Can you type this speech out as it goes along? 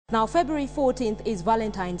Now, February 14th is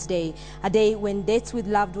Valentine's Day, a day when dates with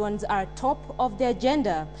loved ones are top of the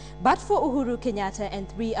agenda. But for Uhuru Kenyatta and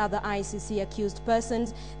 3 other ICC accused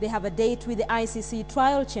persons, they have a date with the ICC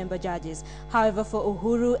trial chamber judges. However, for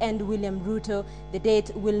Uhuru and William Ruto, the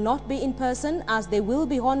date will not be in person, as they will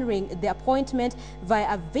be honoring the appointment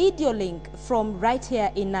via a video link from right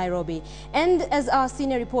here in Nairobi. And as our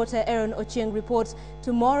senior reporter Aaron Ochieng reports,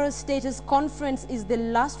 tomorrow's status conference is the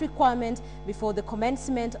last requirement before the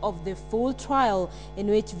commencement of the full trial, in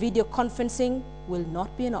which video conferencing will not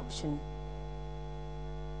be an option.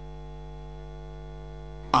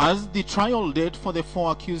 As the trial date for the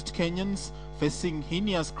 4 accused Kenyans facing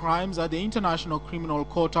heinous crimes at the International Criminal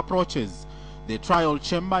Court approaches, the trial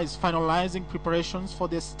chamber is finalizing preparations for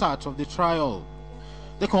the start of the trial.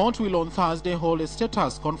 The court will on Thursday hold a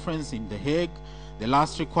status conference in The Hague, the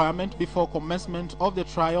last requirement before commencement of the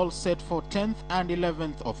trial set for 10th and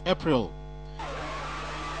 11th of April.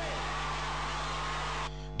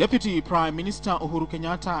 Deputy Prime Minister Uhuru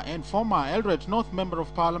Kenyatta and former Eldoret North Member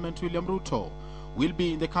of Parliament William Ruto will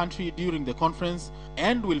be in the country during the conference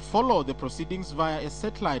and will follow the proceedings via a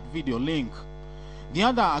satellite video link. The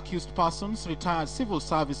other accused persons, retired civil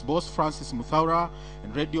service boss Francis Muthaura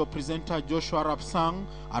and radio presenter Joshua Rapsang,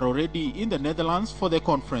 are already in the Netherlands for the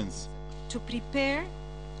conference. To prepare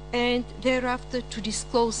and thereafter to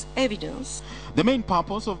disclose evidence. The main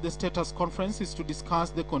purpose of the status conference is to discuss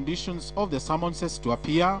the conditions of the summonses to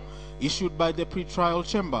appear issued by the pre-trial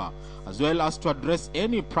chamber, as well as to address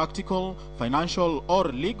any practical, financial or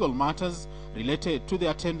legal matters related to the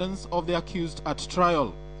attendance of the accused at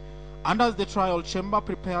trial. And as the trial chamber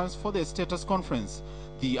prepares for the status conference,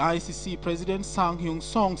 the ICC President Sang Hyun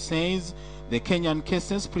Song says the Kenyan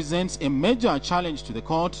cases presents a major challenge to the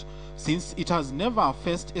court, since it has never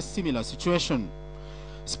faced a similar situation.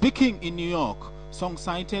 Speaking in New York, Song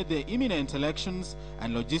cited the imminent elections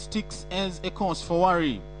and logistics as a cause for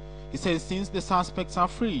worry. He says since the suspects are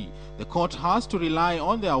free, the court has to rely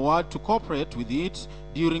on their word to cooperate with it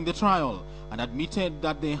during the trial, and admitted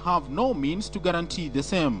that they have no means to guarantee the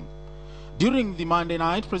same. During the Monday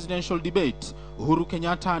night presidential debate, Uhuru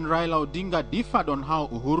Kenyatta and Raila Odinga differed on how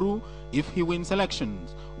Uhuru, if he wins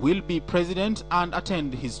elections, will be president and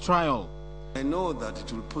attend his trial. I know that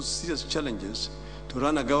it will pose serious challenges to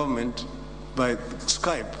run a government by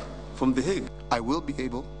Skype from The Hague. I will be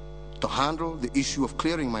able to handle the issue of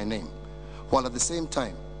clearing my name, while at the same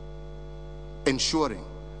time ensuring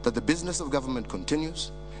that the business of government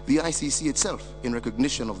continues. The ICC itself, in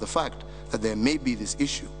recognition of the fact that there may be this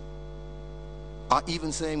issue, are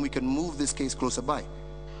even saying we can move this case closer by.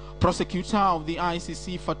 Prosecutor of the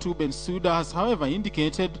ICC, Fatou Bensouda, has however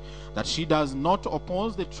indicated that she does not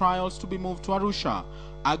oppose the trials to be moved to Arusha,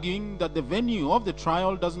 arguing that the venue of the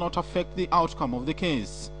trial does not affect the outcome of the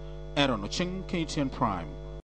case. Aaron Ochieng, KTN Prime.